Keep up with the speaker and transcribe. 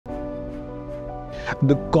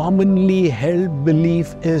The commonly held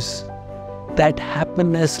belief is that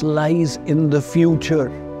happiness lies in the future.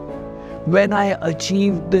 When I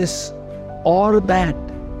achieve this or that,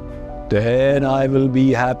 then I will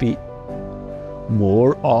be happy.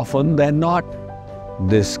 More often than not,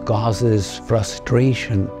 this causes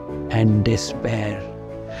frustration and despair.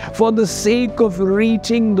 For the sake of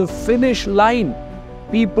reaching the finish line,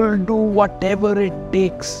 people do whatever it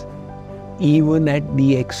takes, even at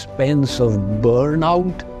the expense of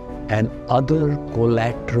burnout and other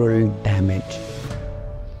collateral damage.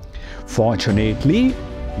 Fortunately,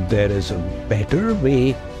 there is a better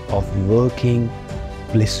way of working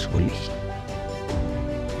blissfully.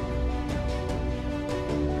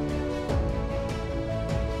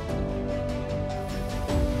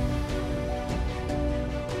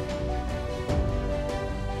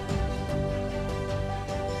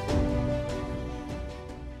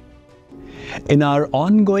 In our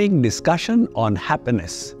ongoing discussion on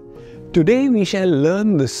happiness, today we shall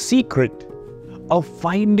learn the secret of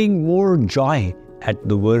finding more joy at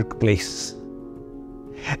the workplace.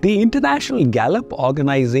 The International Gallup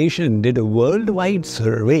organization did a worldwide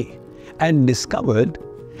survey and discovered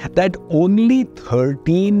that only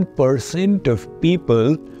 13% of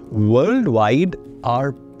people worldwide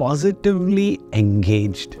are positively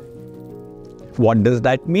engaged. What does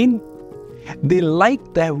that mean? They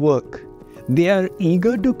like their work. They are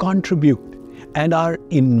eager to contribute and are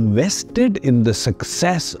invested in the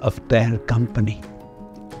success of their company.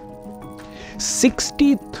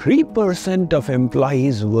 63% of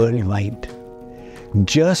employees worldwide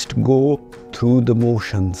just go through the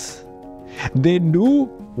motions. They do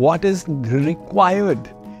what is required.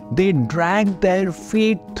 They drag their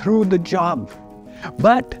feet through the job.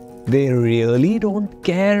 But they really don't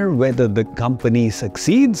care whether the company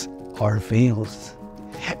succeeds or fails.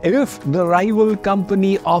 If the rival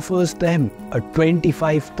company offers them a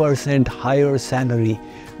 25% higher salary,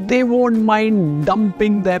 they won't mind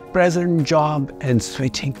dumping their present job and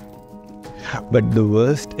switching. But the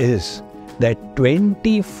worst is that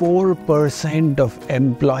 24% of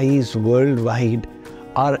employees worldwide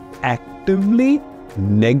are actively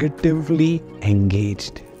negatively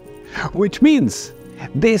engaged, which means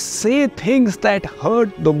they say things that hurt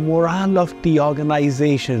the morale of the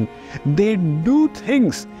organization. They do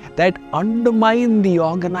things that undermine the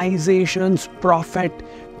organization's profit,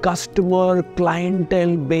 customer,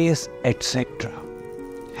 clientele base, etc.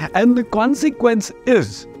 And the consequence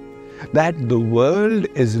is that the world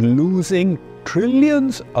is losing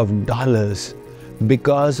trillions of dollars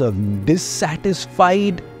because of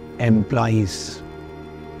dissatisfied employees.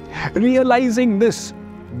 Realizing this,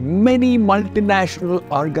 many multinational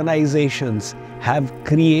organizations have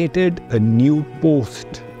created a new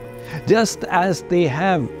post, just as they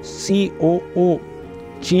have COO,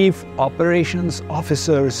 Chief Operations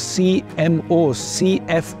Officer, CMO,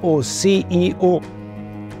 CFO, CEO.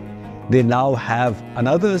 They now have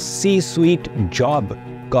another C-suite job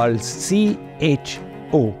called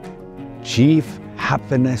CHO, Chief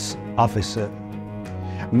Happiness Officer.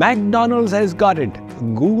 McDonald's has got it,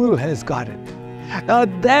 Google has got it. Now,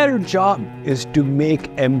 their job is to make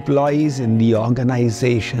employees in the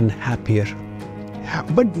organization happier.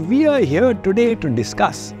 But we are here today to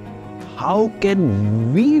discuss how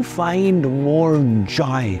can we find more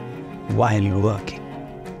joy while working.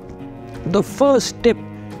 The first tip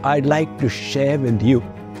I'd like to share with you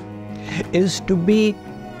is to be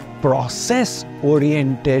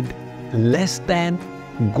process-oriented less than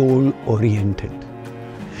goal-oriented.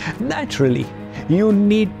 Naturally, you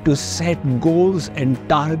need to set goals and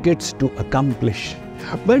targets to accomplish.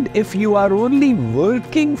 But if you are only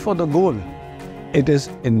working for the goal, it is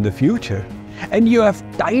in the future, and you have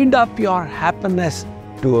tied up your happiness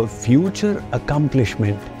to a future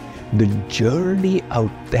accomplishment, the journey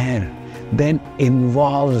out there then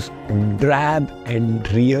involves drab and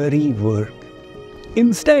dreary work.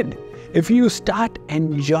 Instead, if you start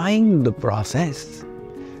enjoying the process,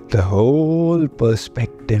 the whole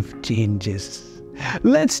perspective changes.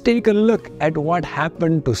 Let's take a look at what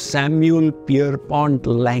happened to Samuel Pierpont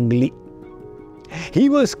Langley. He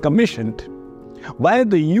was commissioned by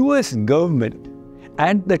the US government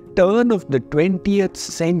at the turn of the 20th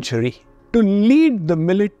century to lead the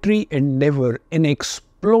military endeavor in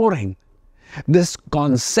exploring this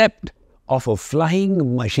concept of a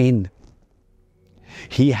flying machine.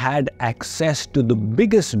 He had access to the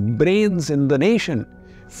biggest brains in the nation.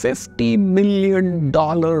 $50 million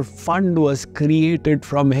fund was created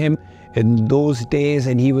from him in those days,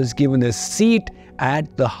 and he was given a seat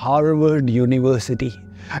at the Harvard University.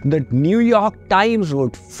 The New York Times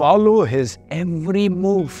would follow his every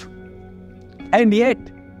move. And yet,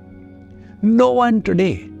 No one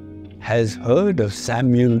today has heard of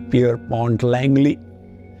Samuel Pierpont Langley.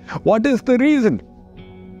 What is the reason?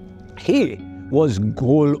 He was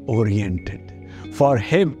goal-oriented. For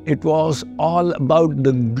him, it was all about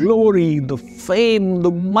the glory, the fame, the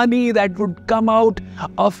money that would come out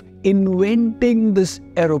of inventing this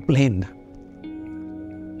aeroplane.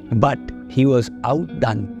 But he was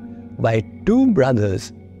outdone by two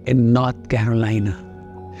brothers in North Carolina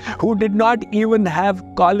who did not even have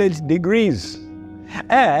college degrees.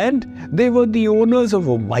 And they were the owners of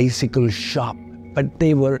a bicycle shop, but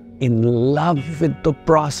they were in love with the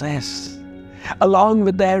process. Along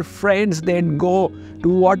with their friends, they'd go to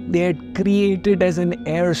what they had created as an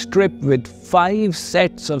airstrip with 5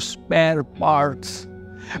 sets of spare parts,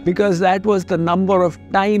 because that was the number of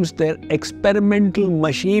times their experimental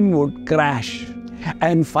machine would crash.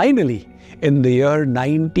 And finally, in the year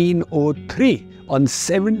 1903, on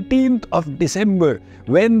 17th of December,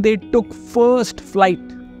 when they took first flight,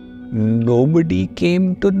 nobody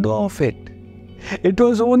came to know of it. It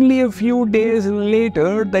was only a few days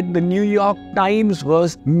later that the New York Times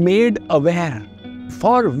was made aware.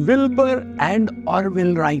 For Wilbur and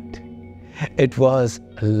Orville Wright, it was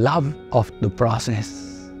love of the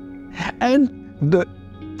process. And the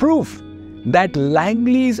proof that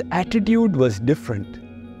Langley's attitude was different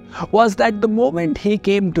was that the moment he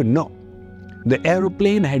came to know the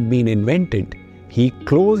aeroplane had been invented, he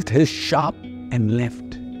closed his shop and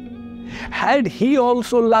left. Had he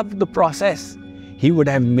also loved the process, he would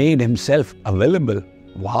have made himself available.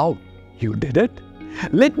 Wow, you did it?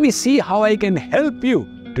 Let me see how I can help you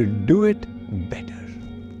to do it better.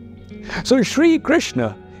 So Sri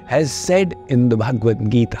Krishna has said in the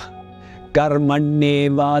Bhagavad Gita,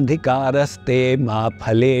 Karmanye vadhikaraste ma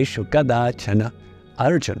phaleshu kadachana.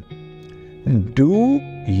 Arjun, do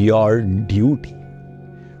your duty,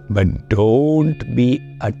 but don't be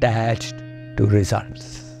attached to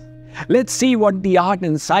results. Let's see what the art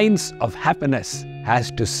and science of happiness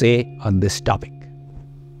has to say on this topic.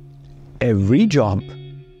 Every job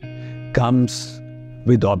comes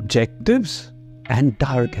with objectives and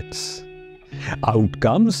targets.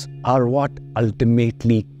 Outcomes are what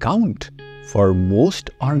ultimately count for most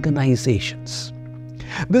organizations.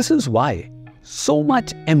 This is why so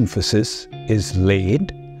much emphasis is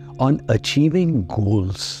laid on achieving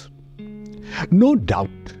goals. No doubt,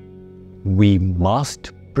 we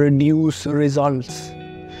must produce results,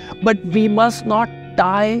 but we must not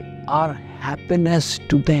tie our happiness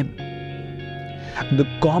to them. The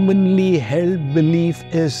commonly held belief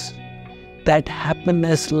is that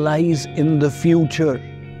happiness lies in the future.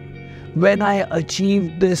 When I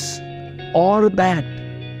achieve this or that,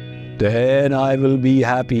 then I will be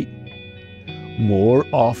happy. More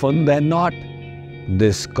often than not,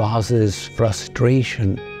 this causes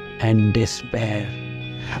frustration and despair.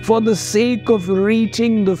 For the sake of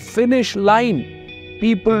reaching the finish line,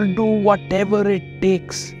 people do whatever it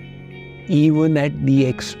takes, even at the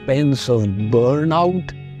expense of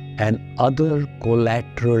burnout and other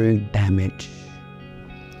collateral damage.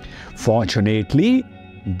 Fortunately,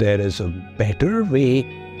 there is a better way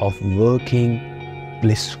of working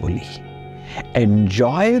blissfully.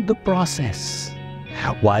 Enjoy the process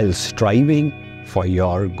while striving for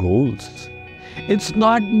your goals. It's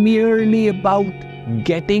not merely about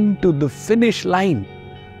getting to the finish line,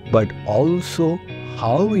 but also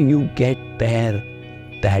how you get there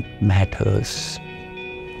that matters.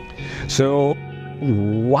 So,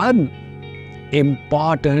 one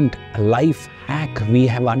important life hack we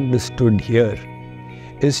have understood here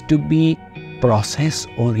is to be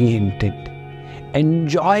process-oriented.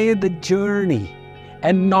 Enjoy the journey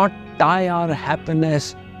and not tie our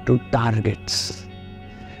happiness to targets.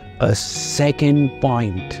 A second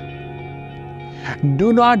point,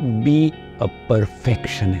 do not be a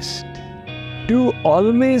perfectionist. To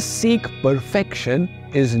always seek perfection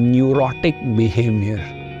is neurotic behavior,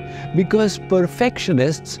 because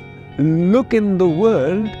perfectionists look in the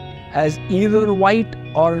world as either white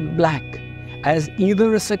or black, as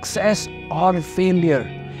either a success or failure,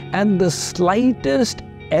 and the slightest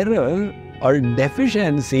error or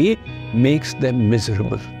deficiency makes them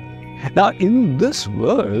miserable. Now, in this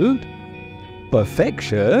world,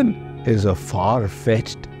 perfection is a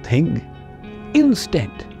far-fetched thing.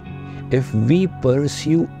 Instead, if we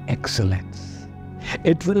pursue excellence,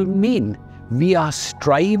 it will mean we are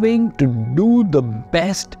striving to do the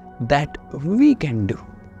best that we can do.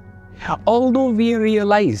 Although we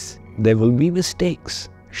realize there will be mistakes,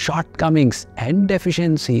 shortcomings and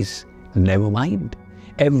deficiencies, never mind.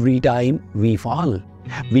 Every time we fall,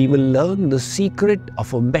 we will learn the secret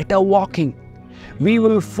of a better walking. We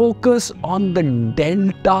will focus on the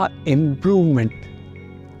delta improvement.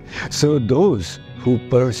 So those who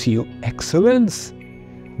pursue excellence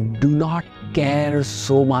do not care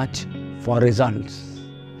so much for results.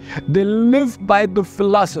 They live by the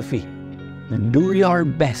philosophy, do your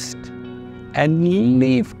best and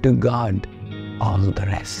leave to God all the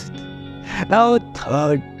rest. Now,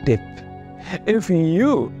 third tip, if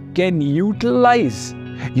you can utilize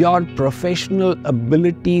your professional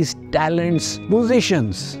abilities, talents,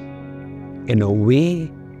 positions in a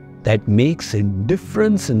way that makes a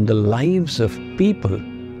difference in the lives of people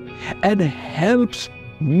and helps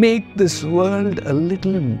make this world a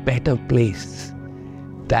little better place,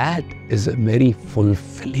 that is a very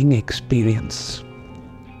fulfilling experience.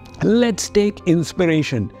 Let's take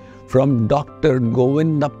inspiration from Dr.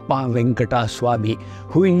 Govindappa Venkata Swami,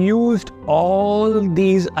 who used all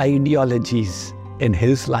these ideologies in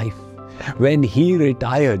his life. When he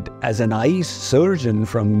retired as an eye surgeon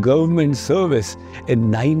from government service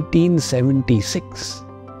in 1976,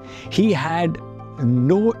 he had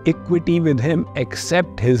no equity with him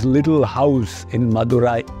except his little house in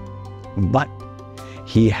Madurai. But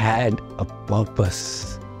he had a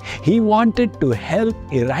purpose. He wanted to help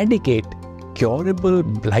eradicate curable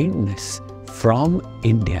blindness from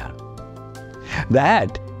India.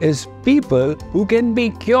 That is, people who can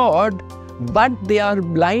be cured, but they are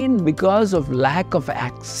blind because of lack of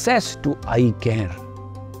access to eye care.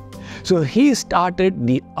 So he started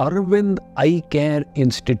the Arvind Eye Care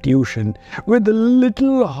Institution with a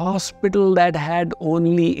little hospital that had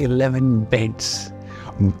only 11 beds.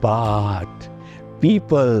 But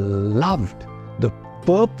people loved the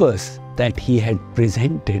purpose that he had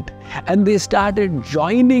presented, and they started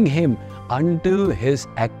joining him until his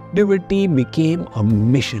activity became a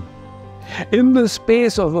mission. In the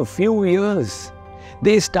space of a few years,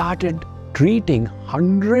 they started treating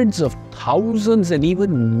hundreds of thousands and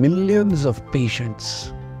even millions of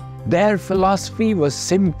patients. Their philosophy was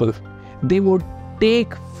simple. They would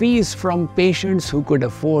take fees from patients who could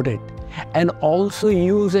afford it and also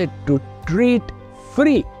use it to treat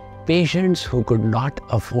free patients who could not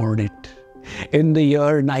afford it. In the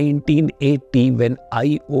year 1980, when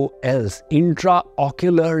IOLs,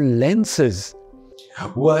 intraocular lenses,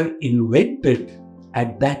 were invented,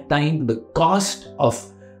 at that time the cost of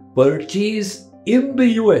purchase in the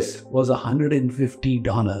US was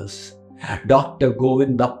 $150. Dr.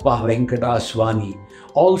 Govindappa Venkata Swami,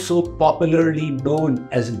 also popularly known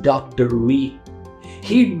as Dr. V,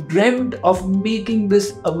 he dreamed of making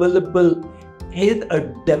this available in a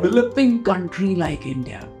developing country like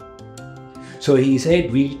India. So he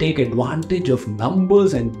said, we'll take advantage of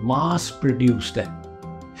numbers and mass produce them.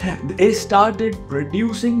 They started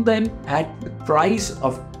producing them at the price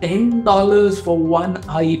of $10 for one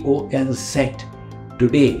IOL set.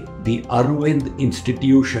 Today, the Arvind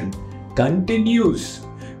Institution continues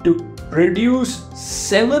to produce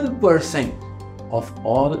 7% of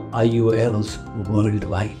all IOLs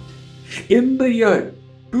worldwide. In the year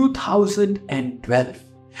 2012,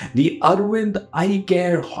 the Arvind Eye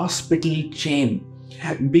Care Hospital chain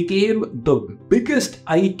became the biggest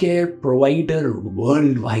eye care provider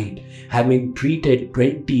worldwide, having treated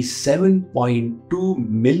 27.2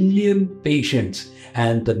 million patients,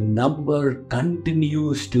 and the number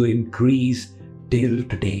continues to increase till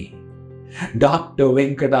today. Dr.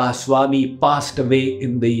 Venkata Swami passed away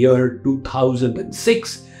in the year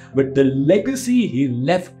 2006, but the legacy he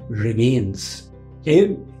left remains.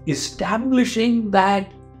 In establishing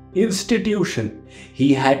that institution,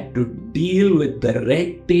 he had to deal with the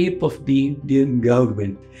red tape of the Indian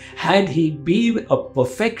government. Had he been a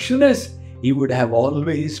perfectionist, he would have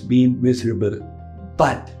always been miserable.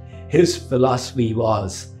 But his philosophy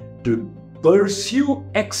was to pursue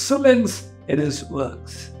excellence in his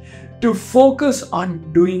works, to focus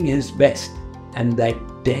on doing his best, and that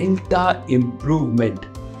delta improvement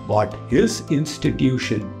brought his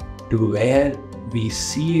institution to where we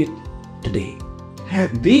see it today.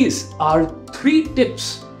 These are 3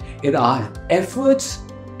 tips in our efforts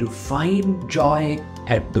to find joy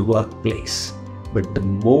at the workplace. But the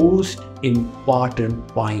most important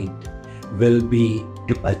point will be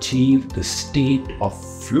to achieve the state of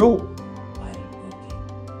flow while working.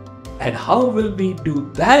 And how will we do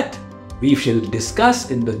that? We shall discuss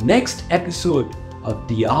in the next episode of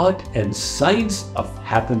the Art and Science of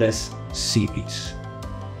Happiness series.